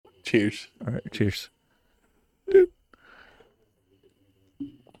Cheers. All right, cheers.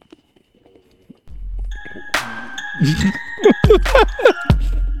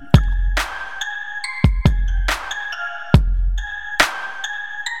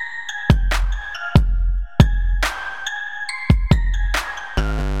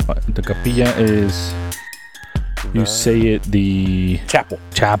 The capilla is, you say it, the Chapel.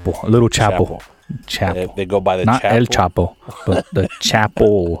 chapel, a little chapel. Chapel. They go by the Not chapel. El Chapo, but the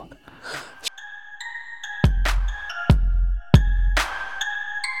chapel.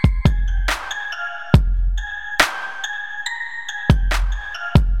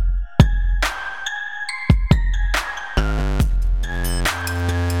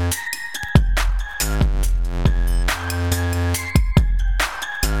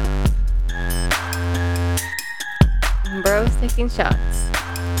 Bros taking shots.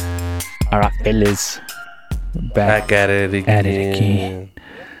 All right, fellas. Back at it again. At it again.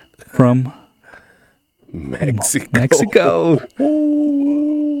 From Mexico. Mexico.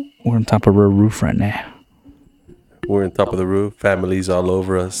 We're on top of a roof right now. We're on top of the roof. Families all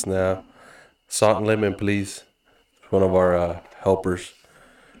over us now. Salt and lemon, please. One of our helpers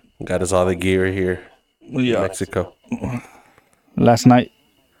got us all the gear here in Mexico. Last night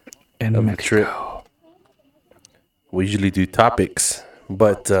in Of the Mexico. trip. We usually do topics,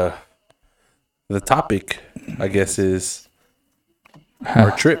 but the topic, I guess, is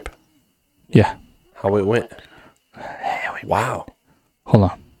our trip, Yeah. how it went. Wow. Hold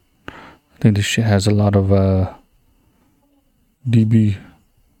on. I think this shit has a lot of dB.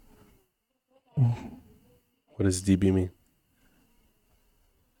 What does DB mean?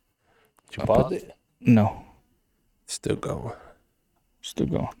 Did you pause it? No, Still going. still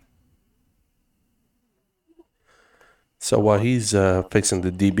going. So while he's fixing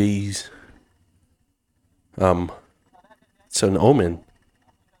the DBs, it's an omen.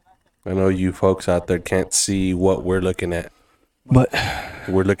 I know you folks out there can't see what we're looking at. But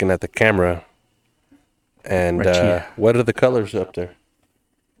We're looking at the camera. And Right here. what are the colors up there?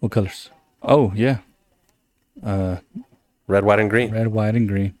 what colors? Oh yeah, Red, white, and green. red, white, and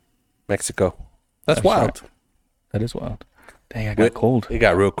green. Mexico. That's That's wild. That is wild. Dang, I got cold. It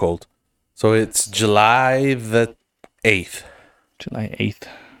got real cold. So it's July the 8th. July 8th.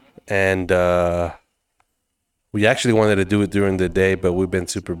 And we actually wanted to do it during the day, but we've been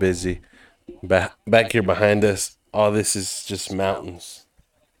super busy. Back here behind us, all this is just mountains.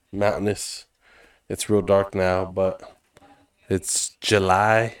 Mountainous. It's real dark now, but it's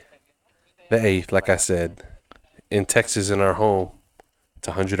July the 8th, like I said. In Texas, in our home, it's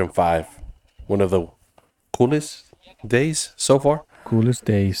 105. One of the coolest days so far. Coolest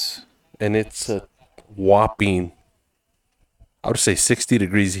days. And it's a whopping, I would say 60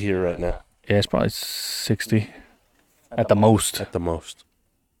 degrees here right now. Yeah, it's probably 60 at the most. At the most.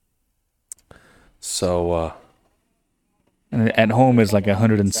 So And at home is like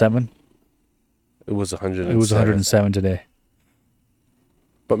 107. it was 107. It was 107 today.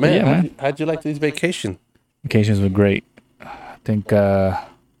 But man, Yeah, man. how'd you like this vacation? Vacations were great. I think the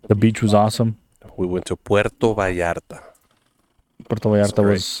beach was awesome. We went to Puerto Vallarta. Puerto Vallarta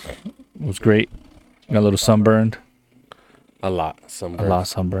was great. Got a little sunburned. A lot. A lot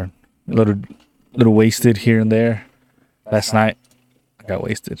sunburned. A little wasted here and there. Last night, I got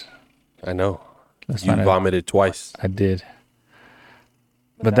wasted. I know. Last You night vomited twice. I did.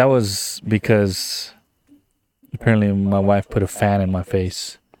 But that was because apparently my wife put a fan in my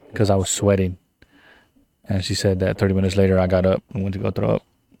face because I was sweating. And she said that 30 minutes later I got up and went to go throw up.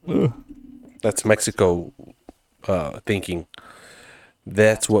 Ugh. That's Mexico thinking.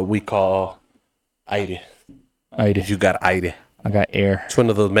 That's what we call aire. I did. You got aire. I got air. It's one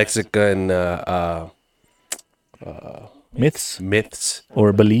of those Mexican Myths myths,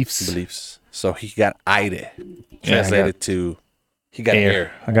 or beliefs. beliefs. So he got aire. Translated to, he got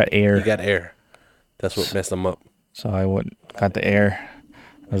air. I got air. He got air. That's what messed him up. So I got the air.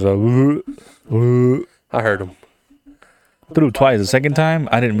 I was like, I heard him. threw it twice. The second time,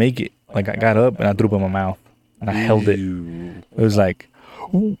 I didn't make it. Like, I got up and I threw up in my mouth. And I held it. It was like,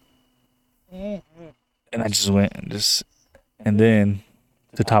 and I just went and then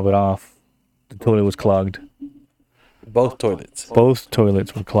to top it off, the toilet was clogged. Both toilets. Both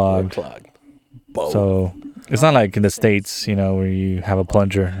toilets were clogged. Clogged. Both. So it's not like in the States, where you have a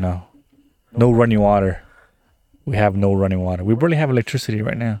plunger. No running water. We have no running water. We barely have electricity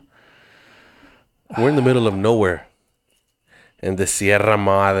right now. We're in the middle of nowhere. In the Sierra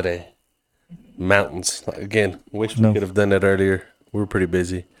Madre mountains. Again, wish we could have done that earlier. We were pretty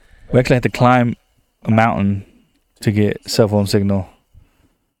busy. We actually had to climb a mountain to get cell phone signal.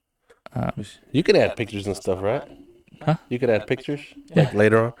 You can add pictures and stuff, right? Huh? You could add pictures, Yeah. like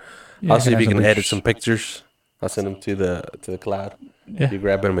later on. Yeah, I'll see if add you some can edit pictures. some pictures. I'll send them to the cloud. Yeah. You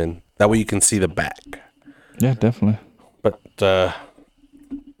grab them, and that way you can see the back. Yeah, definitely. But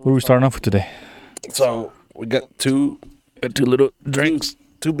What are we starting off with today? so we got two Little drinks.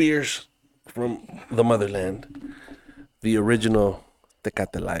 two beers from the motherland. The original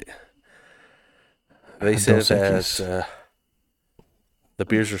Tecate Light. They said Dos that Equis. the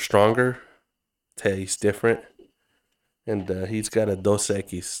beers are stronger, taste different, and he's got a Dos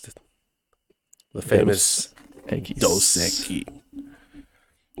Equis, the famous Equis. Dos Equis.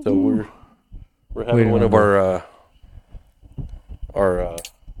 So we're having Waiting one on of our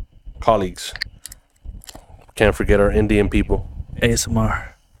colleagues. Can't forget our Indian people. ASMR.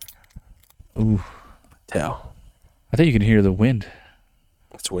 Ooh. Tell I think you can hear the wind.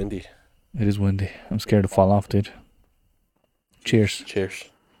 it's windy. It is windy. I'm scared to fall off, dude. Cheers. Cheers.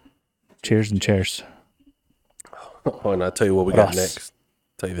 Cheers and cheers. Oh, and I'll tell you what we got Ross. next.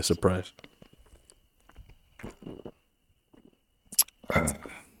 Tell you the surprise.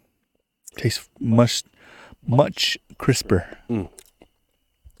 Tastes much crisper.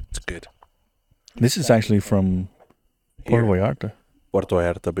 It's good. This is actually from Puerto Here. Vallarta, Puerto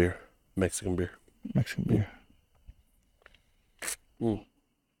Vallarta beer, Mexican beer. Mexican beer.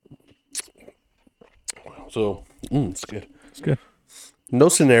 So it's good. It's good. No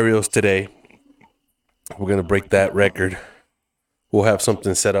scenarios today. We're gonna break that record. We'll have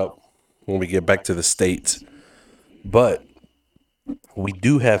something set up when we get back to the States. But we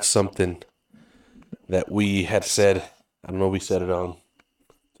do have something that we had said. I don't know if we said it on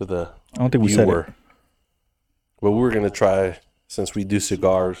to the I don't think we said viewer. it. But we're gonna try, since we do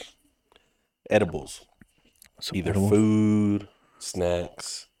cigars, edibles. So Either edible. food,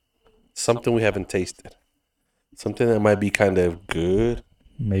 snacks, something we haven't tasted. Something that might be kind of good,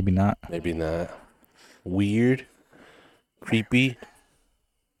 Maybe not. maybe not. Weird, creepy,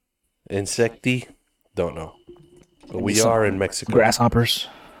 insecty, don't know. But we Some are in Mexico. Grasshoppers.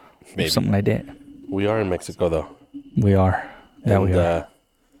 Maybe. Something like that. We are in Mexico though. We are. Yeah, And we are.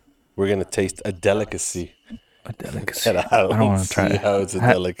 we're gonna taste a delicacy. A delicacy. And I don't, wanna try see it. how it's a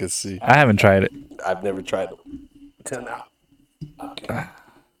delicacy. I haven't tried it. I've never tried it till now. Okay.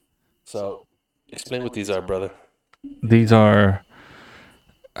 So explain what these are, brother. These are,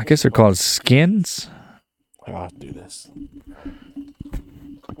 I guess they're called skins. I'll do this.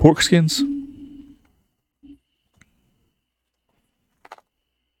 Pork skins.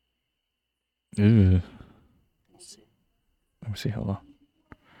 Ooh. Let me see. Hold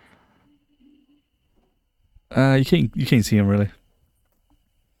on. You can't see them really.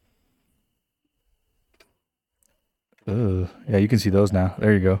 Yeah, you can see those now.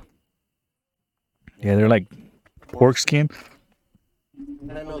 There you go. Yeah, they're like pork skin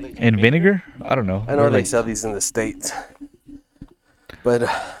and vinegar. I don't know. I know They're they like, sell these in the States, but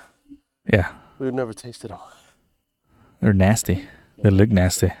yeah, we've never tasted them. they're nasty. They look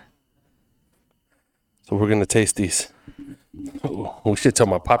nasty. So we're gonna taste these. We should tell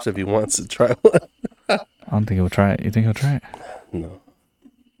my pops if he wants to try one. I don't think he'll try it. You think he'll try it? No.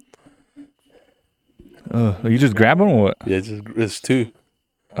 You just grab them or what? Yeah, it's two.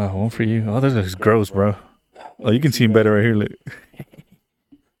 One for you. Oh, this is gross, bro. Oh, you can see him better right here. Look.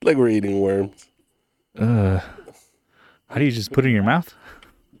 Like we're eating worms. How do you just put it in your mouth?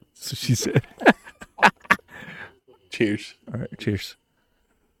 That's what she said. Cheers. All right, cheers.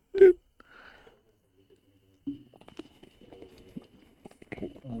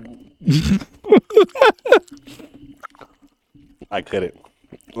 I couldn't.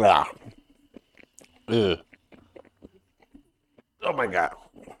 Ah. Ugh. Oh my god.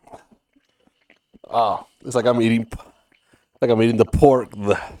 Oh, it's like I'm eating the pork.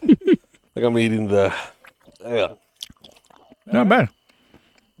 Like I'm eating the. Ugh. Not bad.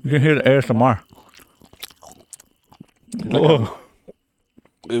 You can hear the ASMR. Whoa.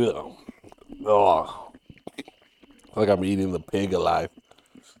 Ugh. Oh. Like I'm eating the pig alive.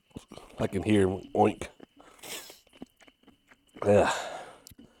 I can hear him oink. Ugh.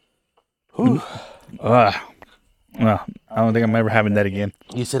 Whew. Well, I don't think I'm ever having that again.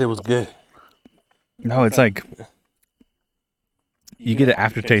 You said it was good. No, it's like you get an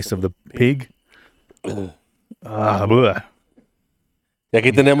aftertaste of the pig. Ugh. Bleh. Y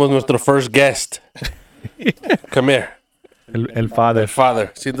aquí tenemos nuestro first guest. Come here. El father.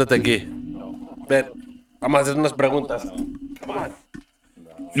 Father, siéntate aquí. Ven, vamos a hacer unas preguntas. Come on.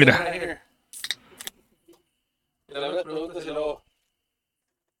 Mira, Right here. Y las preguntas y luego.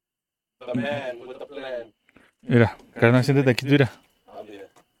 The man with the plan. mira. Carnal, siéntate aquí, mira. I'll be there.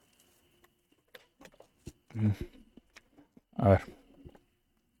 A ver.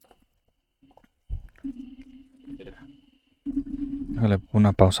 Déjale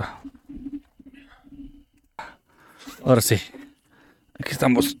una pausa. Ahora sí. Aquí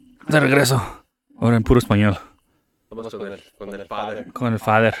estamos de regreso. Ahora en puro español. Vamos con el father. Con el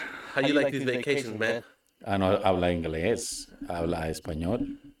father. How you like these vacations, man? Ah, no, habla inglés, habla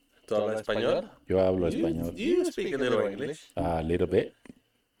español. ¿Tú hablas español? Yo hablo español. You speak a little English. A little bit.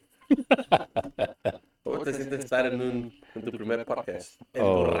 ¿Cómo te sientes estar en tu primer podcast? En tu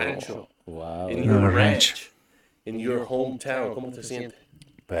Oh, rancho. wow. In your ranch. ranch. In your hometown. ¿Cómo te sientes?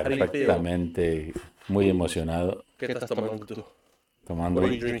 Perfectamente. Muy emocionado. ¿Qué estás tomando tú? Tomando. What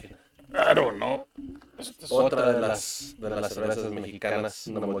are you drinking? I don't know. Otra de las cervezas mexicanas,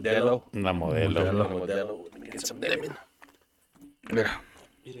 una Modelo. Una modelo. Una Modelo. Let me get some lemon. Mira.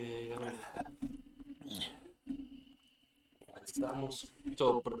 Estamos.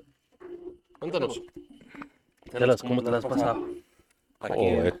 Cuéntanos. ¿Cómo te las has pasado? Aquí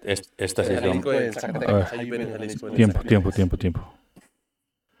Oh, en esta en sesión. Jalisco, en Zacatecas. Ahí ven en Jalisco, en Tiempo. Zacatecas.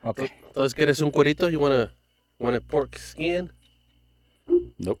 Ok. Entonces, ¿quieres un cuerito? You want a pork skin?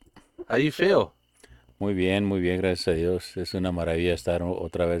 Nope. How you feel? Muy bien, gracias a Dios. Es una maravilla estar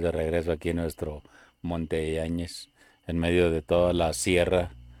otra vez de regreso aquí en nuestro Monte Yáñez, en medio de toda la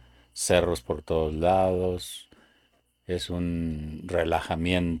sierra, cerros por todos lados. Es un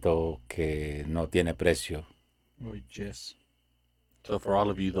relajamiento que no tiene precio. Oh, yes. So for all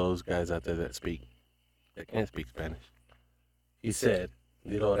of you, those guys out there that can't speak Spanish, he said,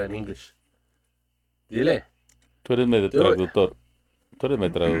 dilo ahora en English. Dile. Tú eres mi Do it. traductor. Tú eres mi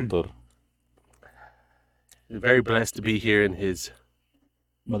traductor. Very blessed to be here in his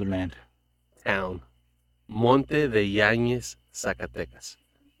Motherland. town, Monte de Yáñez, Zacatecas,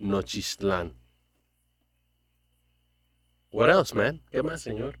 Nochistlán. What else, man? ¿Qué más,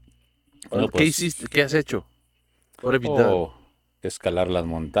 señor? No, ¿Qué pues, hiciste? ¿Qué has hecho? What have you done? Oh, escalar las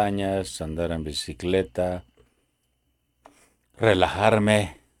montañas, andar en bicicleta,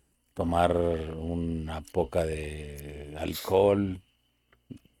 relajarme, tomar una poca de alcohol,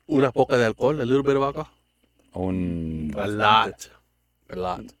 Una poca de alcohol, a little bit of alcohol. un A lot.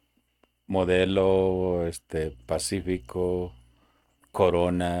 modelo Pacífico,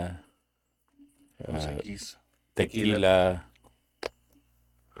 Corona, tequila,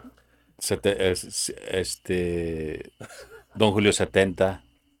 Don Julio 70.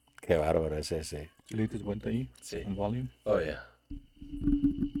 Qué bárbaro es ese. Chilitos vuelta ahí. Sí. En volume. Oh, yeah.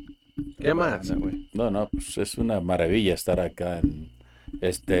 ¿Qué más? No, pues es una maravilla estar acá en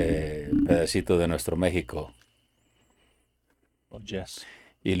este pedacito de nuestro México. Oh, yes.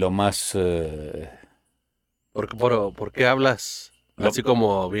 Y lo más ¿Por qué hablas así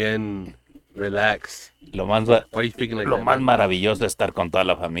como bien relax? lo más Why are you speaking like lo that, más man? maravilloso es estar con toda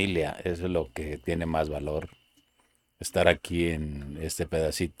la familia. Eso es lo que tiene más valor. Estar aquí en este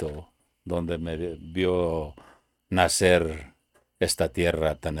pedacito donde me vio nacer esta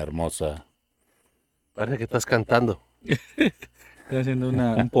tierra tan hermosa. Parece que estás cantando. Estoy haciendo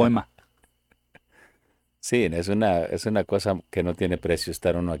un poema. Sí, es una cosa que no tiene precio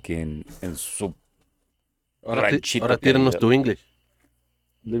estar uno aquí en su ranchito. Ahora tíranos tu English.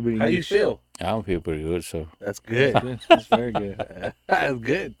 Little bit How you English. feel? I don't feel pretty good, so. That's good. Good. That's very good. That's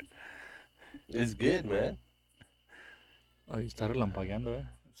good. It's good, man. Ay, está relampagueando,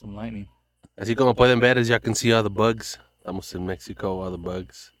 Some lightning. Así como pueden ver, as you can see all the bugs. Estamos en México, all the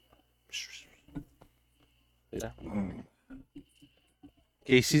bugs. Mira.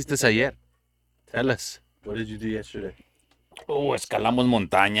 ¿Qué hiciste ayer? Tell us. What did you do yesterday? Escalamos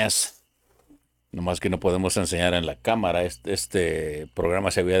montañas. Nomás que no podemos enseñar en la cámara. Este programa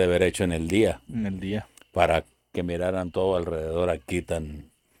se había de haber hecho en el día En el día. para que miraran todo alrededor aquí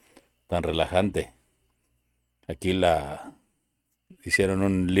tan relajante. Aquí hicieron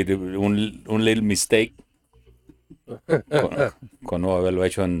un little mistake con no haberlo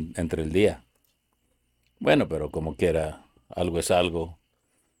hecho entre el día. Bueno, pero como quiera, algo es algo.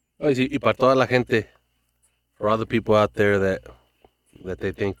 Oye, sí, y para toda la gente, for all the people out there that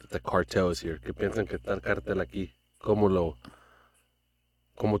they think that the cartel is here, que piensan que está el cartel aquí, ¿cómo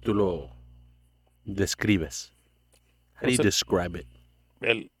tú lo describes? How do you describe it?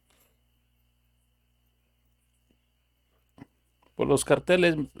 Pues los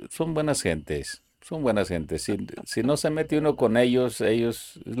carteles son buenas gentes. Son buenas gentes. Si no se mete uno con ellos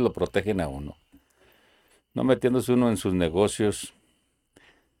lo protegen a uno. No metiéndose uno en sus negocios.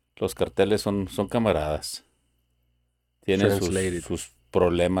 Los carteles son camaradas. Tienen Translated. sus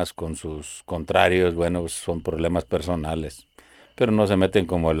problemas con sus contrarios. Bueno, son problemas personales. Pero no se meten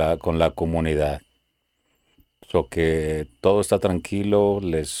con la comunidad. So que todo está tranquilo.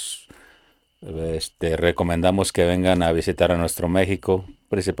 Les recomendamos que vengan a visitar a nuestro México,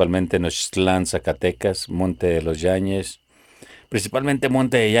 principalmente Nochistlán, Zacatecas, Monte de los Yáñez, principalmente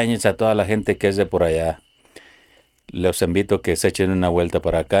Monte de Yáñez, a toda la gente que es de por allá. Los invito a que se echen una vuelta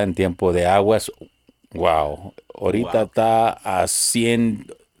para acá en tiempo de aguas. Wow, ahorita Wow. está a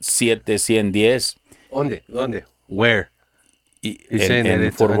 107, 110 ¿Dónde? Where? y He's saying that en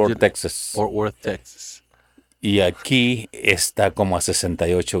it's Fort Worth, 100 Texas. Fort Worth, Texas. Y aquí está como a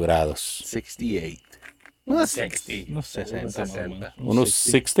 68 grados. 68. Unos 60 más o menos. 60. ¿Unos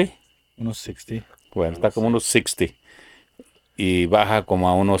 60? Unos 60. Bueno, está como unos 60. Y baja como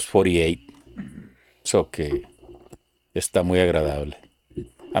a unos 48. So que está muy agradable.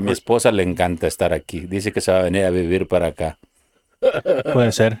 A mi esposa le encanta estar aquí. Dice que se va a venir a vivir para acá.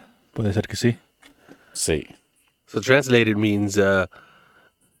 Puede ser que sí. Sí. So translated means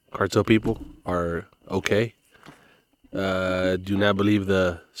cartel people are okay. Do not believe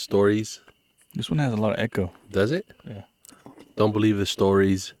the stories. This one has a lot of echo. Does it? Yeah. Don't believe the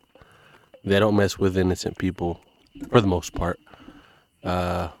stories. They don't mess with innocent people for the most part.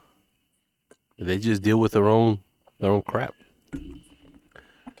 They just deal with their own crap.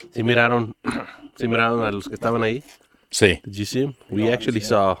 ¿Sí miraron a los que estaban ahí? Sí. Did you see them? We actually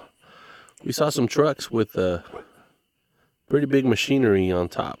saw some trucks with pretty big machinery on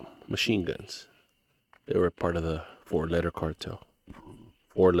top, machine guns. They were part of the four-letter cartel.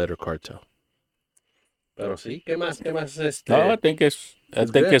 Pero sí, ¿qué más? No, I think it's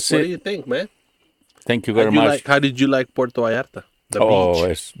It's good. it's What do it. you think, man? Thank you very much. How did you like Puerto Vallarta? The Oh,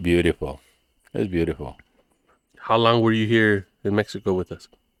 beach. it's beautiful. It's beautiful. How long were you here in Mexico with us,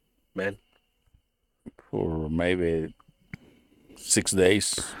 man? For maybe 6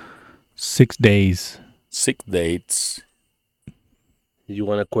 days. 6 days. 6 days. You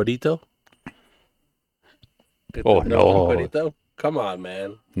want a cuerito? Oh, Un no. cuerito? Come on,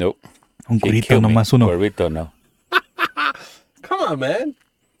 man. Nope. Un He curito killed me. nomás uno. Cuervito, no. Come on, man.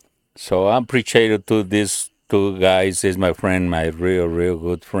 So I appreciate to these two guys. Is my friend, my real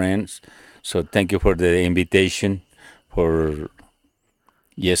good friends. So thank you for the invitation, for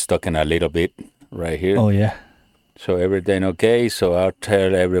just talking a little bit right here. Oh, yeah. So everything okay. So I'll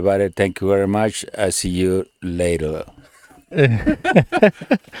tell everybody thank you very much. I'll see you later.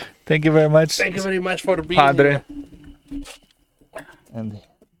 Thank you very much, Thank you very much for being Padre. here. And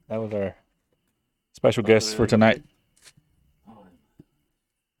that was our special guest for tonight.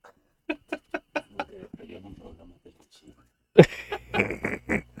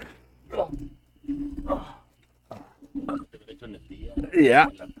 Yeah.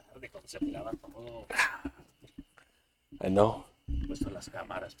 I know.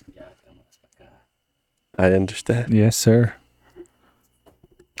 I understand. Yes, sir.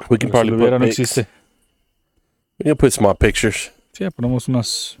 We can probably Olivera put no pics. existe. We can put small pictures, Sí, ya ponemos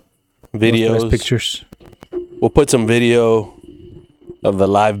unos videos. pictures. We'll put some video of the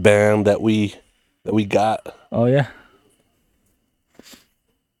live band that we got. Oh, yeah.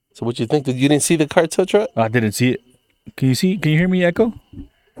 So what you think? You didn't see the cartel truck? I didn't see it. Can you hear me echo?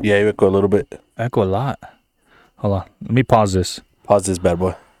 Yeah, you echo a little bit. Echo a lot. Hold on. Let me pause this. Pause this bad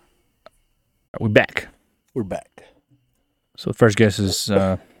boy. We're back. We're back. So the first guest is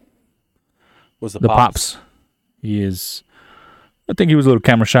Was the Pops. He is, I think he was a little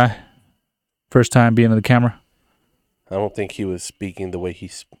camera shy. First time being on the camera. I don't think he was speaking the way he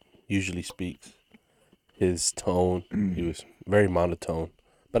usually speaks. His tone, he was very monotone.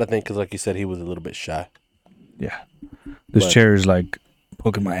 But I think because, like you said, he was a little bit shy. Yeah. This But- chair is like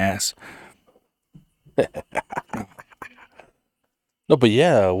poking my ass. No, but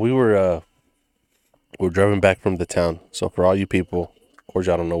yeah, we're driving back from the town. So for all you people, of course,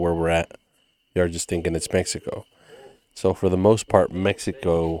 y'all don't know where we're at. You're just thinking it's Mexico. So for the most part,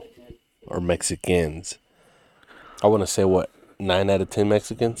 Mexico or Mexicans, I want to say 9 out of 10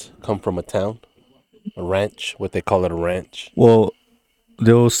 Mexicans come from a town, a ranch, what they call it, a ranch. Well,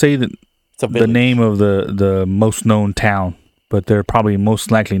 they'll say that It's a the village. name of the most known town, but they're probably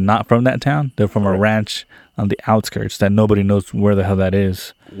most likely not from that town. They're from a Right. ranch on the outskirts that nobody knows where the hell that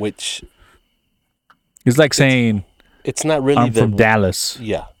is. Which It's like saying it's not really I'm from Dallas,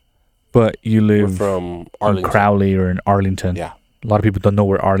 Yeah, but you we're live from in Arlington. Crowley or in Arlington. Yeah, A lot of people don't know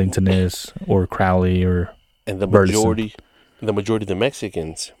where Arlington is or Crowley or and the Burleson. majority of the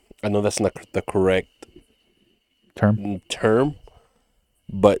Mexicans, I know that's not the correct term,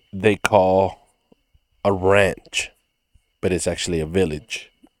 but they call a ranch, but it's actually a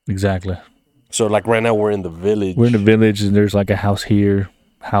village. Exactly. So like right now we're in the village. We're in a village and there's like a house here,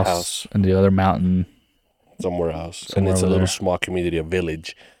 house House. and the other mountain. somewhere else, and Somewhere it's a over little there. small community, a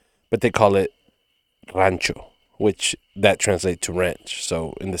village, but they call it rancho, which that translates to ranch.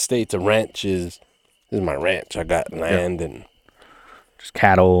 So in the States, a ranch is my ranch. I got land and Just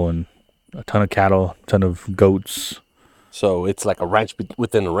cattle and a ton of cattle, a ton of goats, So it's like a ranch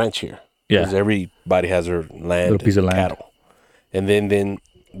within a ranch here. Yeah. Because everybody has their land, Little piece of and land. cattle, and then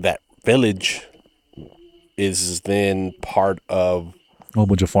that village is then part of A whole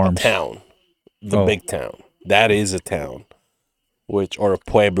bunch of a farms. town, the Oh. big town. That is a town, or a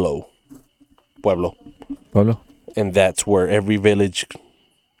pueblo, Pablo? and that's where every village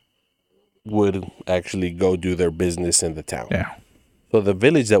would actually go do their business in the town. Yeah. So the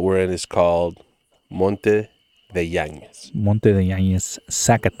village that we're in is called Monte de Yañez, Monte de Yañez,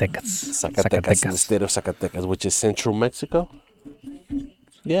 Zacatecas. Zacatecas, in the state of Zacatecas, which is central Mexico.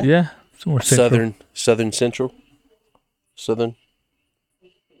 Yeah, Yeah. Somewhere central. southern central, southern.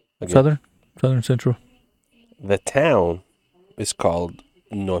 Again, Southern central. the town is called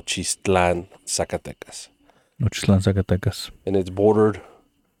Nochistlán, Zacatecas, Nochislan, Zacatecas. and it's bordered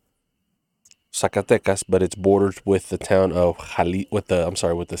Zacatecas, but it's bordered with the town of with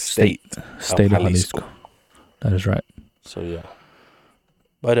the state State of Jalisco. Jalisco. That is right. So yeah,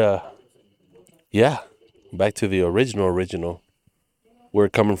 but yeah, back to the original. We're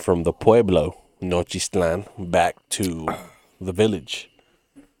coming from the pueblo Nochistlán back to the village,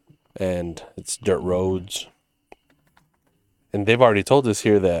 and it's dirt roads. And they've already told us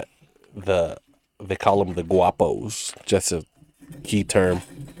here that they call them the guapos, just a key term,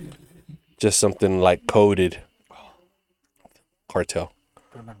 just something like coded cartel.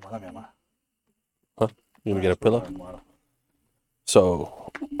 Huh? You gonna get a pillow?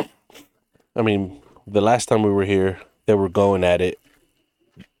 So, I mean, the last time we were here, they were going at it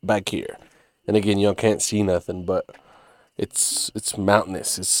back here, and again, y'all can't see nothing, but it's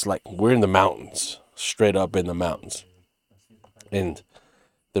mountainous. It's like we're in the mountains, straight up in the mountains, and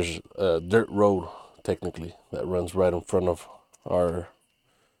there's a dirt road technically that runs right in front of our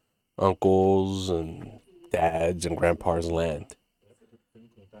uncles and dads and grandpa's land,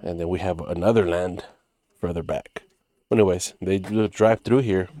 and then we have another land further back. Anyways, they would drive through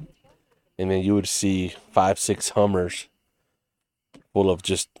here, and then you would see 5-6 Hummers full of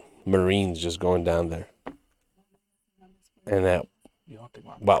just Marines just going down there. And at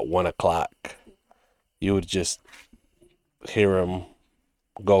about 1 o'clock, you would just hear them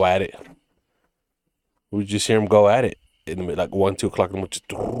go at it. We would just hear them go at it in the like 1, 2 o'clock, and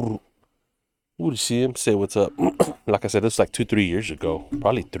we would see him say what's up. Like I said, this was like 2-3 years ago,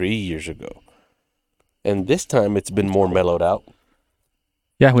 probably 3 years ago. And this time it's been more mellowed out.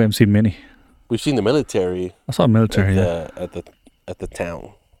 Yeah, we haven't seen many. We've seen the military I saw military. Yeah. at the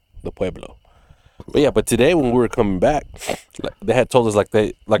town, the pueblo. But today when we were coming back, they had told us like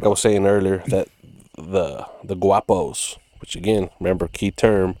I was saying earlier that the guapos, which again, remember, code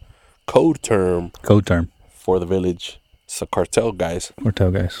term Code term. for the village, it's the cartel guys, Cartel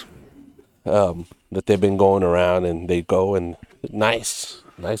guys. that they've been going around, and they go, and nice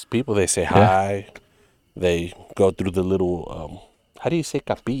people. They say hi. They go through the little how do you say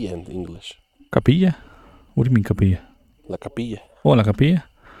capilla in English? Capilla? What do you mean capilla? La capilla. Oh, la capilla?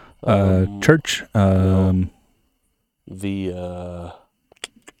 Church. The I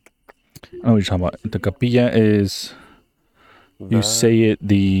know what you're talking about. The capilla is, you say it,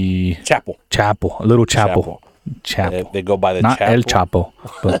 the chapel. a little chapel. Chapel. They go by the Not chapel. El Chapo,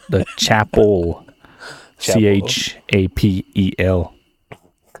 but the chapel. Chapel.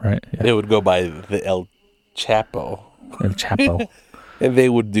 Right? Yeah. They would go by the El Chapo, El Chapo. and they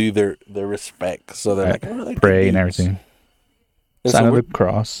would do their respect. So they're Right. like, oh, they're good Pray and dudes. everything. And Sign so of we're, the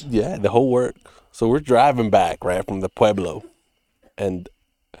cross. yeah, the whole work. So we're driving back right from the pueblo, and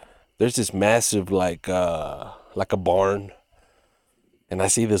there's this massive like a barn, and I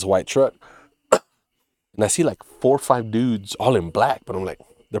see this white truck, and I see like 4 or 5 dudes all in black, but I'm like,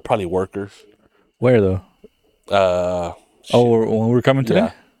 they're probably workers. Where though? Oh, when we were coming today?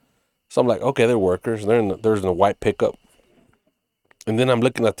 yeah. So I'm like, okay, they're workers. There's in a white pickup, and then I'm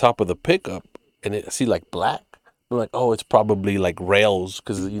looking at the top of the pickup, and I see like black. I'm like, oh, it's probably like rails,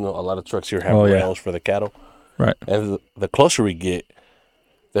 because a lot of trucks here have Oh, yeah. rails for the cattle. Right. And the closer we get,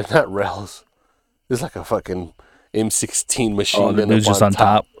 they're not rails. It's like a fucking M16 machine Oh, the gun dude's up just on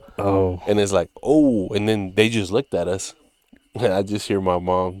top. Oh. And it's like, oh, and then they just looked at us. And I just hear my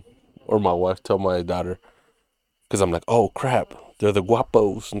mom or my wife tell my daughter, because I'm like, oh, crap, they're the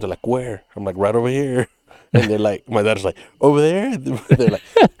guapos. And they're like, where? I'm like, right over here. And they're like, my daughter's like, over there? They're like,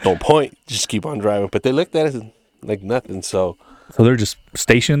 don't point, just keep on driving. But they looked at us like nothing, so. So they're just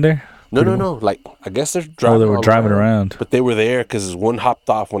stationed there? No. Like, I guess they're driving. They were all driving around. But they were there because one hopped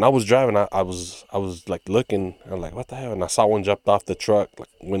off. When I was driving, I was like looking. I'm like, what the hell? And I saw one jumped off the truck, like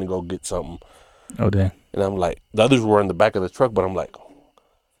went to go get something. Oh, dang. And I'm like, the others were in the back of the truck, but I'm like,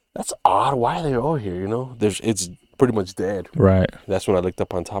 that's odd. Why are they over here? It's pretty much dead. Right. That's when I looked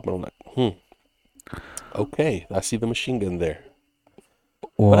up on top, and I'm like, Okay, I see the machine gun there.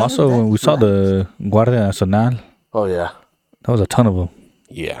 Well, But other also than when that, we it's saw the relaxed. Guardia Nacional, Oh yeah, that was a ton of them.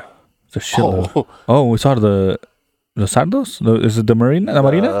 yeah. It's a shitload. Oh, Oh, we saw the Sardos. Is it the Marina? The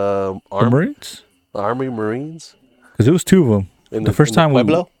Marina? The Marines? Army Marines Because it was two of them. in The first the time we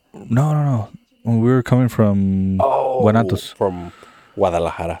Pueblo. no. When we were coming from Oh, Guanatos, from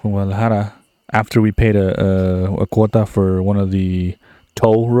Guadalajara. from Guadalajara, after we paid a quota for one of the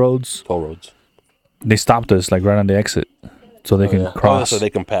toll roads, Toll roads. they stopped us like right on the exit, so they Oh can yeah. Oh, that's so cross, they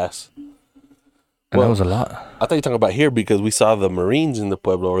can pass. and that Well, was a lot. I thought you were talking about here because we saw the Marines in the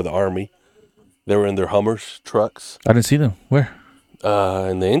Pueblo or the Army. They were in their Hummers trucks. I didn't see them. Where?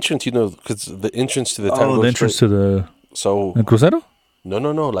 And the entrance, because the entrance to the town Oh, the goes entrance straight. to the So Crucero.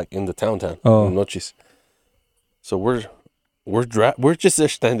 no, like in the town, Oh. in Noches. So we're just there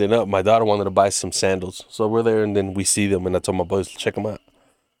standing up. My daughter wanted to buy some sandals, so we're there, and then we see them, and I told my boys check them out,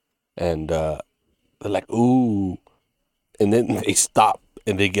 and they're like, ooh, and then they stop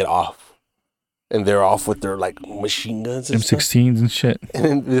and they get off, and they're off with their like machine guns and stuff. M16s and shit. And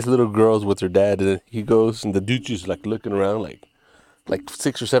then this little girl's with her dad, and he goes, and the dude's just like looking around, like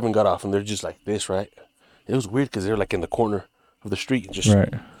 6 or 7 got off, and they're just like this, right? It was weird because they're like in the corner of the street, and just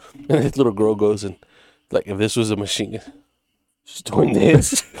Right. and this little girl goes and like if this was a machine gun, just doing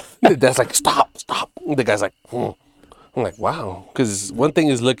this. The dad's like, stop. And the guy's like, I'm like, wow, because one thing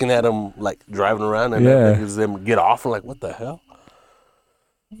is looking at him like driving around, and another Yeah. thing is them get off and like, what the hell?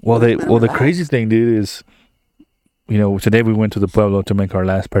 Well, Well, the relax. crazy thing, dude, is today we went to the Pueblo to make our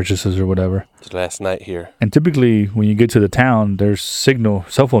last purchases or whatever. Just last night here. And typically, when you get to the town, there's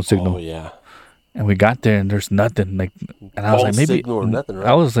cell phone signal. Oh yeah. And we got there and there's nothing. Like, and I was Phone like, maybe signal or nothing, right?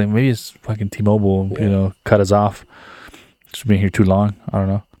 I was like, maybe it's fucking T-Mobile. Yeah. Cut us off. Just been here too long. I don't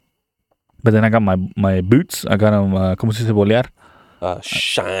know. But then I got my boots. I got them. ¿Cómo se dice bolear?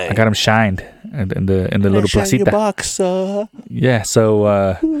 Shine. I got them shined in the little Shine your placita. box, Yeah.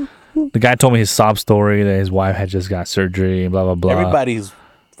 So the guy told me his sob story that his wife had just got surgery and blah blah blah. Everybody's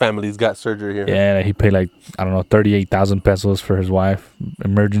family's got surgery here. Yeah, he paid like, I don't know, 38,000 pesos for his wife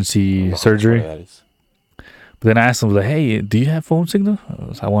emergency surgery. That is. But then I asked him, like, hey, do you have phone signal?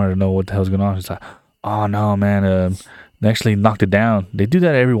 I wanted to know what the hell's going on. He's like, oh no, man, they actually knocked it down. They do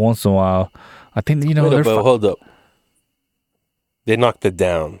that every once in a while. I think Wait they're up, hold up. They knocked it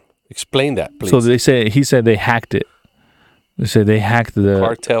down. Explain that, please. so he said they hacked it. They said they hacked the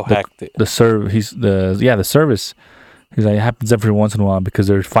Cartel hacked it. the service. He's like, it happens every once in a while because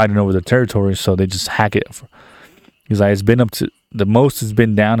they're fighting over the territory, so they just hack it. He's like, it's been up to the most it's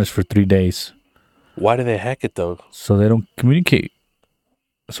been down is for 3 days, Why do they hack it though? so they don't communicate,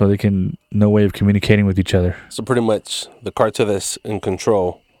 so they can no way of communicating with each other. So pretty much the cartel that's in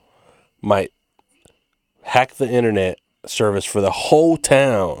control might hack the internet service for the whole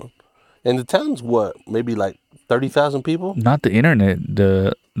town. And the town's what? Maybe like 30,000 people? Not the internet,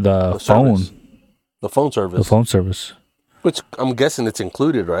 the phone, service. The phone service. the phone service. Which I'm guessing it's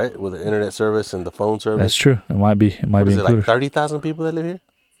included, right? With the internet service and the phone service. That's true. It might be. It might What be is it, like included. 30,000 people that live here?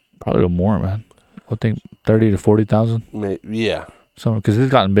 Probably more, man. I think 30 to 40,000. Yeah. So because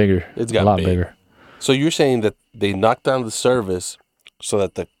it's gotten bigger. It's a gotten lot big. bigger. So you're saying that they knocked down the service so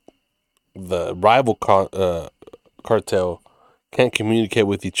that the rival cartel can't communicate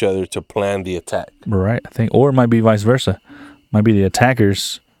with each other to plan the attack. Right. I think, or it might be vice versa. Might be the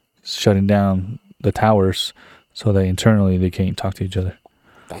attackers shutting down the towers so that internally they can't talk to each other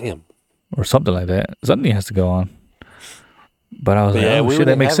Damn. or something like that. Something has to go on. But I was like, oh we shit, that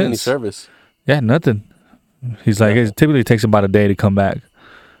didn't makes have any sense. service. Yeah, nothing. He's like, it typically takes about a day to come back.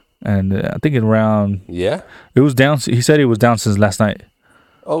 And I think around, Yeah. it was down. He said it was down since last night.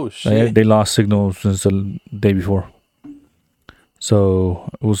 Oh Like, shit. they lost signal since the day before. So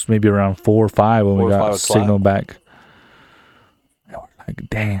it was maybe around 4 or 5 when 4 we or 5 got o'clock. signal back. And we're like,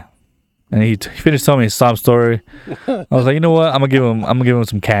 damn. And he finished telling me his sob story. I was like, you know what? I'm gonna give him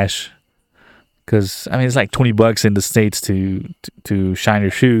some cash. Cause I mean it's like $20 in the States to shine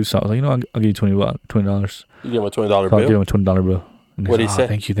your shoes. So I was like, you know, I'll give you $20. You give him a $20 So I'll give bill. him a $20 bill. And What'd he's he like,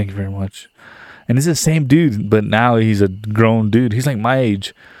 say? Thank you very much. And it's the same dude, but now he's a grown dude. He's like my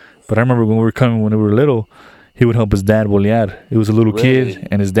age. But I remember when we were little, he would help his dad bolear. It was a little Really? kid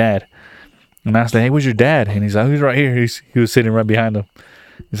and his dad. And I was like, hey, where's your dad? And he's like, he's right here. He was sitting right behind him.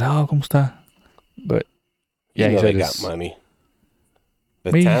 He's like, oh, ¿cómo está? But yeah, You he know said they it's- got money.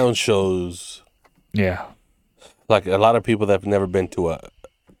 The Me- town shows yeah. like a lot of people that have never been to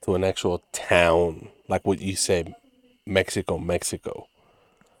an actual town, like what you say, Mexico.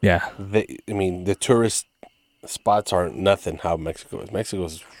 Yeah. The tourist spots aren't nothing how Mexico is. Mexico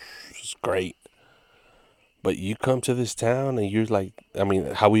is just great. But you come to this town and you're like, I mean,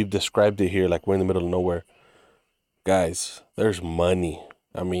 how we've described it here, like we're in the middle of nowhere. Guys, there's money.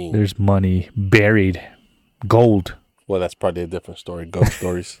 I mean, There's money buried, gold. well, that's probably a different story, ghost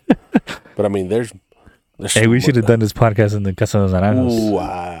stories. But I mean, there's Hey, we should have done this podcast in the Casa de los Naranjos. Ooh,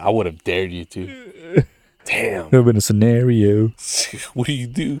 I would have dared you to. Damn. There would have been a scenario. What do you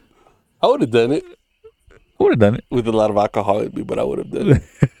do? I would have done it I would have done it. with a lot of alcohol in me, but I would have done it.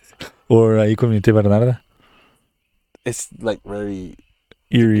 Or ahí con mi tía Bernarda. It's like very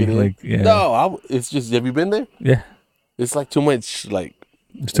Eerie, get in. like, yeah. No, it's just. Have you been there? Yeah. It's like too much like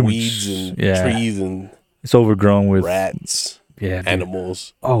It's too weeds much, and yeah. trees and It's overgrown with rats, yeah, dude.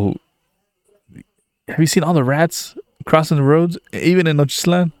 animals. Oh, have you seen all the rats crossing the roads, even in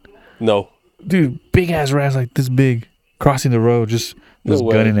Nochislan? No, Dude, big ass rats like this big crossing the road, just No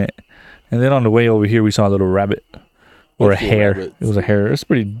way. gunning it. And then on the way over here, we saw a little rabbit or a What's your hare. rabbits? It was a hare. It's a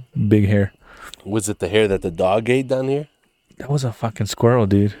pretty big hare. was it the hair that the dog ate down here? That was a fucking squirrel,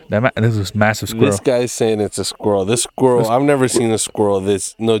 dude. This was massive squirrel. This guy's saying it's a squirrel. This squirrel, I've never seen a squirrel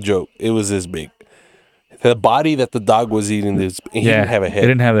this. No joke, it was this big. The body that the dog was eating, he didn't have a It head.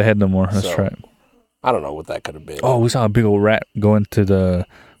 didn't have a head no more. That's So, right. I don't know what that could have been. Oh, we saw a big old rat going to the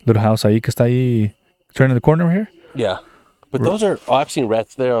little house ahí que está ahí, turning the corner over here. Yeah, but those are. Oh, I've seen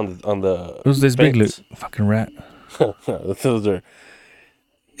rats there on the. It was this big fence. fucking rat. Those are.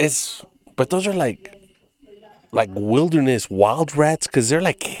 But those are like wilderness wild rats because they're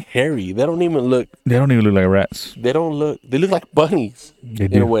like hairy. They don't even look. They don't even look like rats. They don't look. They look like bunnies They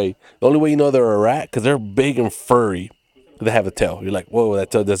in a do. way. The only way you know they're a rat because they're big and furry. They have a tail. You're like, whoa, that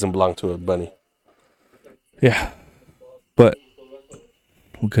tail doesn't belong to a bunny. Yeah, but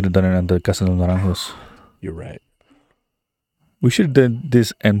we could have done it at the Casa de los Naranjos. You're right. We should have done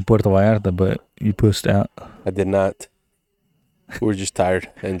this in Puerto Vallarta, but you pushed out. I did not. We were just tired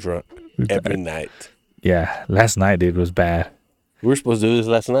and drunk We're every tired. night. Yeah, last night, dude, was bad. We were supposed to do this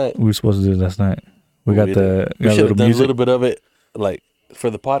last night. We were supposed to do it last night. We got We the We got a should little have done music, a little bit of it, like for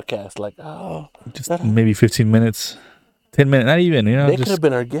the podcast. Like, oh, just that- maybe 15 minutes, 10 minutes, not even. You know, they could just have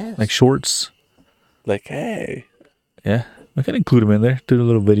been our guests. like shorts. Like, hey, Yeah, we can include them in there. Do the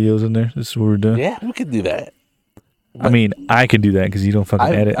little videos in there. This is what we're doing. yeah, we could do that. I mean, I can do that because you don't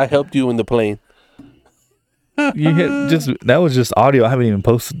fucking edit. I helped you in the plane. You hit just that was just audio. I haven't even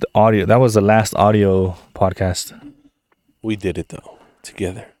posted the audio. That was the last audio podcast. We did it though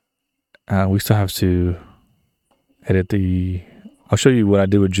together. We still have to edit the. I'll show you what I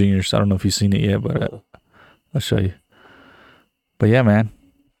did with juniors. I don't know if you've seen it yet, but I'll show you. But yeah, man,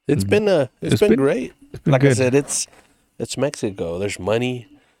 It's been It's been been- great. it's been Like I good. said, it's Mexico. There's money.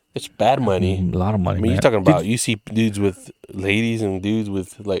 It's bad money. A lot of money. I mean, man. you're talking about you see dudes with ladies and dudes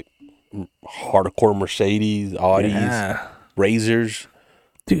with like hardcore Mercedes, Audis, Yeah. Razors.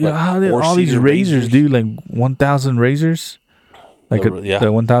 Dude, like how did all these four-seater razors, Razors. dude? Like 1,000 razors, like Yeah.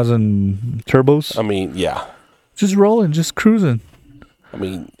 the 1,000 turbos, I mean, yeah. just rolling, just cruising. I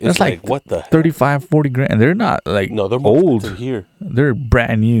mean, That's it's like, like what the heck? 35, 40 grand. And they're not like No, they're more old. expensive here. They're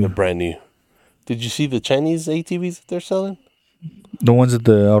brand new. They're brand new. Did you see the Chinese ATVs that they're selling? The ones at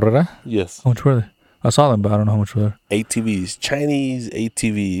the Aurora. Yes. How much were they? I saw them, but I don't know how much were they. ATVs, Chinese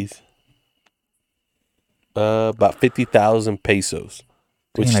ATVs. About 50,000 pesos,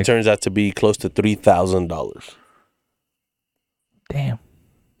 which Dang, like- turns out to be close to $3,000. Damn.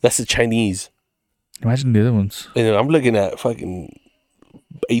 That's the Chinese. Imagine the other ones. And I'm looking at fucking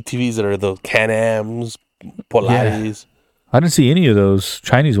ATVs that are the Can-Ams, Polaris. I didn't see any of those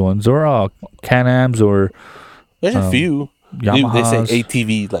Chinese ones. They were all Can-Ams or There's a few. They Yamahas. say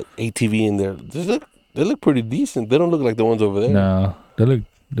ATV, like ATV in there. They look pretty decent. They don't look like the ones over there. No, they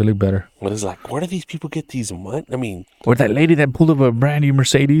look better. But it's like, where do these people get these money? I mean, Or that lady that pulled up a brand new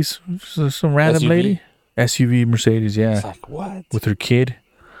Mercedes, some random SUV? lady, SUV Mercedes, yeah, it's like, what? with her kid.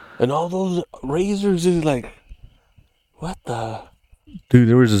 And all those razors is like, what the? Dude,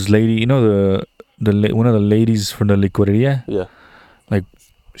 there was this lady, you know one of the ladies from the licoreria. Yeah. Like,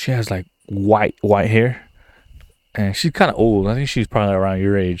 she has like white hair, and she's kind of old. I think she's probably around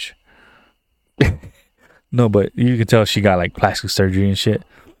your age. No, but you can tell she got like plastic surgery and shit.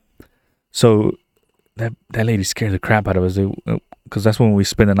 So that lady scared the crap out of us, because that's when we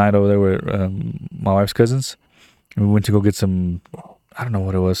spent the night over there with my wife's cousins, and we went to go get some, I don't know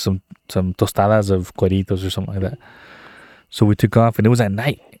what it was, some tostadas of cueritos or something like that. So we took off, and it was at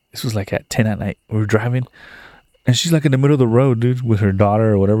night. This was like at 10 at night. We were driving, and she's like in the middle of the road, dude, with her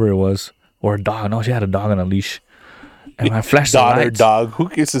daughter or whatever it was, or a dog. No, she had a dog on a leash. And I flashed the Daughter, lights. dog. Who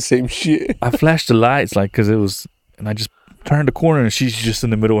gets the same shit? I flashed the lights, like, because it was, and I just turned the corner, and she's just in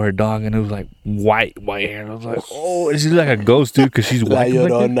the middle of her dog, and it was like white hair. And I was like, oh, and she's like a ghost, dude, because she's La white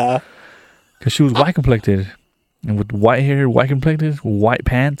complected. Llorona. Because she was white complected. and with white hair, white complected, white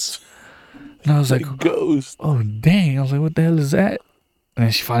pants. And I was like, ghost. oh dang! I was like, what the hell is that? And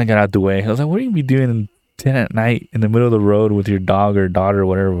then she finally got out the way. I was like, what are you be doing in 10 at night in the middle of the road with your dog or daughter or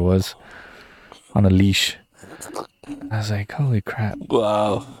whatever it was on a leash? I was like, holy crap!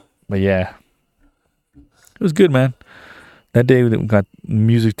 Wow. But yeah, it was good, man. That day we got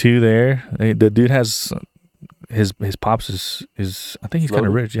music too. There, the dude has his pops is I think he's kind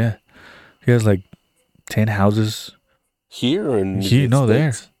of Floating? rich. Yeah, he has like 10 houses. Here or in Here, the no,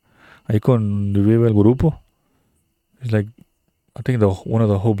 there. States? Ahí con vive el grupo. He's like, I think one of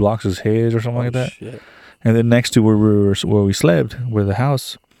the whole blocks is his or something Oh, like that. shit. And then next to where we slept, where the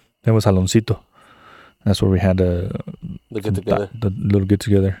house, that was Saloncito. That's where we had They get together. the little get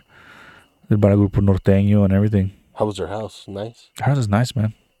together. The Bar Grupo Norteño and everything. How was their house? Nice. Our house is nice,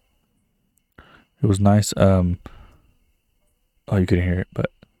 man. It was nice. Oh, you couldn't hear it, but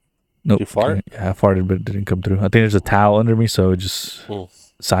nope. You fart? Yeah, I farted, but it didn't come through. I think there's a towel under me, so it just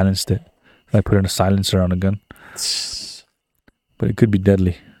silenced it. I put in a silencer on a gun, but it could be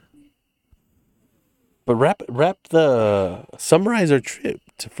deadly. But summarize our trip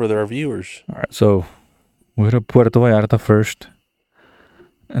for our viewers. All right, so we hit up Puerto Vallarta first,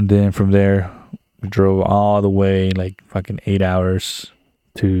 and then from there we drove all the way like fucking 8 hours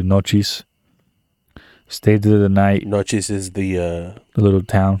to Nochis. Stayed there the night. Noches is the little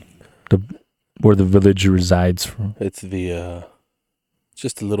town, where the village resides from. it's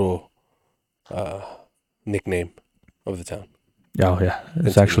just a little nickname of the town. Oh yeah,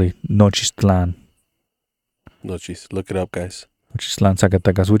 it's Continue. actually Nochistlán. Noches. Look it up, guys. Nochistlán,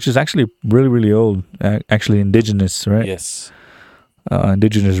 Zacatecas, which is actually really, really old. Actually indigenous, right? Yes.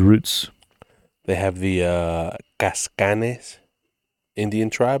 Indigenous roots. They have the Cascanes Indian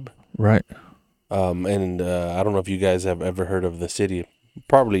tribe. Right. And I don't know if you guys have ever heard of the city.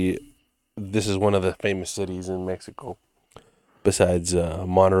 Probably this is one of the famous cities in Mexico. Besides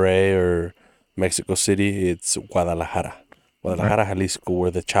Monterrey or Mexico City, it's Guadalajara. Guadalajara, Jalisco, where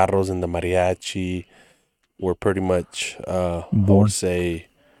the charros and the mariachi were pretty much, I Born. would say,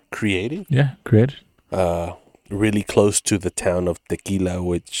 created. Yeah, created. Really close to the town of Tequila,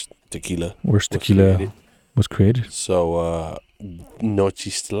 which tequila Where's was tequila created. was created. So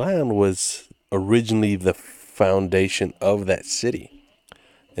Nochistlán was originally the foundation of that city,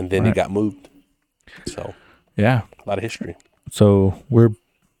 and then it Right. got moved. So Yeah. a lot of history. So we're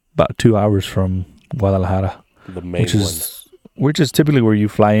about 2 hours from Guadalajara, The main which is typically where you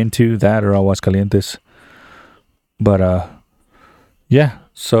fly into, that or Aguascalientes. But yeah.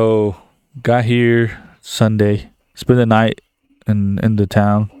 So got here Sunday, spent the night in the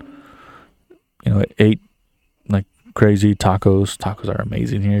town. Ate like crazy tacos. Tacos are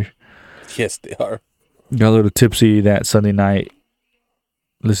amazing here. one. Yes, they are. Got a little tipsy that Sunday night.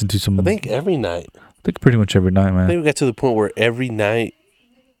 Listened to some. I think every night. I think pretty much every night, I man. think we got to the point where every night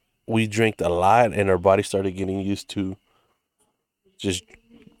we drank a lot, and our body started getting used to just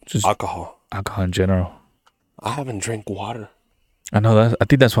Just alcohol. alcohol in general. I haven't drank water I know that. I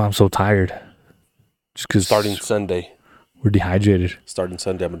think that's why I'm so tired. Just because starting Sunday. we're dehydrated. Starting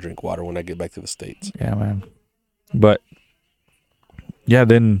Sunday, I'm gonna drink water when I get back to the States. Yeah, man. But yeah,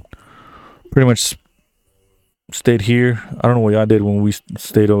 then pretty much stayed here. I don't know what y'all did when we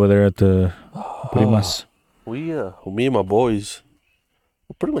stayed over there at the Primas. Me and my boys,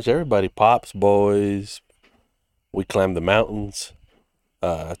 pretty much everybody, Pops, boys, we climbed the mountains.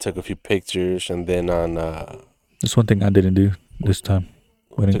 I took a few pictures, and then on That's one thing I didn't do this time.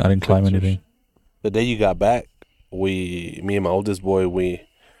 I didn't climb pictures. anything. The day you got back, me and my oldest boy, we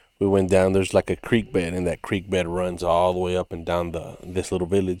went down. There's like a creek bed, and that creek bed runs all the way up and down this little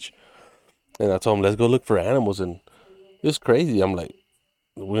village. And I told him, let's go look for animals, and it's crazy. I'm like,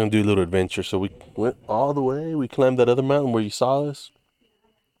 we're gonna do a little adventure. So we went all the way. We climbed that other mountain where you saw us.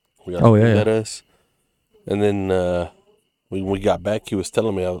 We got at us, and then when we got back, he was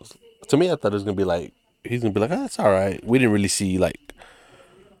telling me, I thought it was gonna be like, he's gonna be like, it's all right. We didn't really see, like,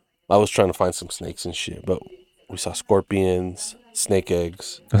 I was trying to find some snakes and shit, but we saw scorpions, snake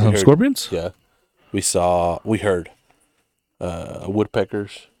eggs. Some We heard- scorpions? Yeah, we heard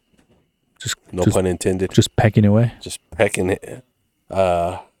woodpeckers. Just No just, pun intended. just pecking away. Just pecking it.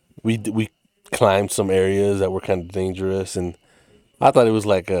 We climbed some areas that were kind of dangerous, and I thought it was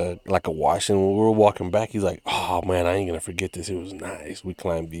like a wash. And when we were walking back, he's like, "Oh man, I ain't gonna forget this. It was nice. We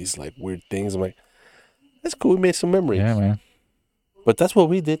climbed these like weird things." I'm like, "That's cool. We made some memories." Yeah, man. But that's what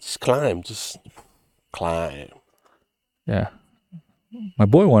we did. Just climb. Yeah. My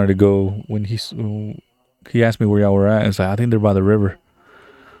boy wanted to go when he asked me where y'all were at. It's like, I think they're by the river.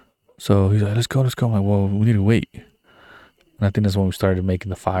 So he's like, let's go. I'm like, well, we need to wait. And I think that's when we started making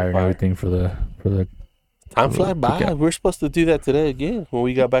the fire and Fire. everything for the Time fly by. We're supposed to do that today again when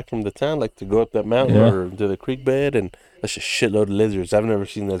we got back from the town, like to go up that mountain or to the creek bed, and that's a shitload of lizards. I've never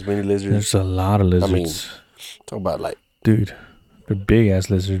seen as many lizards. There's a lot of lizards. I mean, talk about like, dude, they're big ass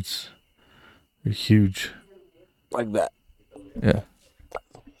lizards. They're huge. Like that. Yeah.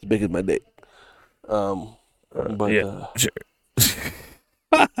 As big as my dick. But yeah.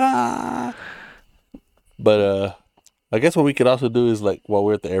 But I guess what we could also do is like while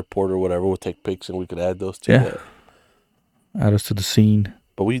we're at the airport or whatever, we'll take pics and we could add those to that. Add us to the scene.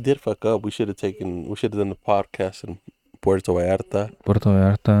 But we did fuck up. We should have done the podcast in Puerto Vallarta.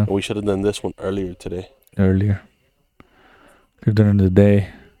 And we should have done this one earlier today. Earlier. Could have done it in the day.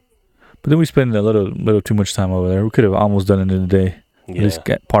 But then we spent a little too much time over there. We could have almost done it in the day. Yeah. At least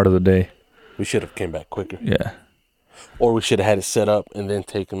get part of the day. We should have came back quicker. Yeah. Or we should have had it set up and then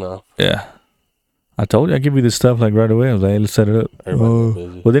taken off. Yeah. I told you I'd give you this stuff like right away. I was like, hey, let's set it up. Well,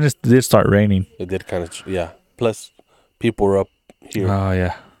 then it did start raining. It did kind of, yeah. Plus, people were up here. Oh,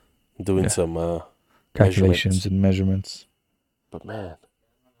 yeah. Doing some calculations and measurements. But man.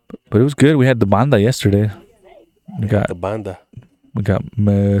 But it was good. We had the banda yesterday. We got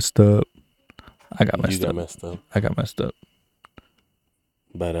messed up. I got messed up. I got messed up.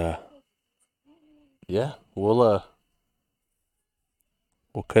 But yeah, we'll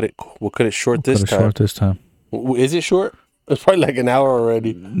cut it short this time. Is it short? It's probably like an hour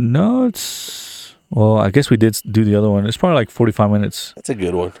already. No, well, I guess we did do the other one. It's probably like 45 minutes. That's a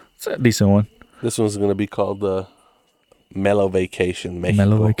good one. It's a decent one. This one's gonna be called the Mellow Vacation, Mexico.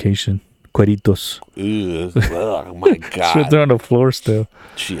 Mellow Vacation. Cueritos. Oh my god. Shit, they're on the floor still.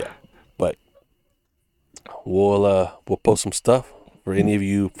 Yeah. But we'll post some stuff for any of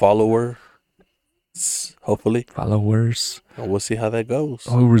you followers. Hopefully. Followers. And we'll see how that goes.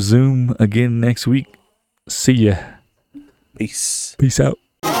 We'll resume again next week. See ya. Peace. Peace out.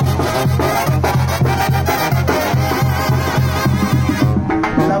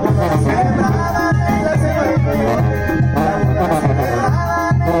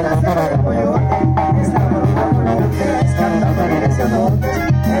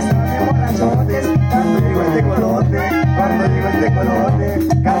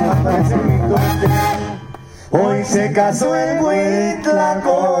 Hoy se casó el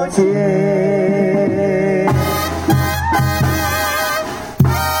Huitlacoche.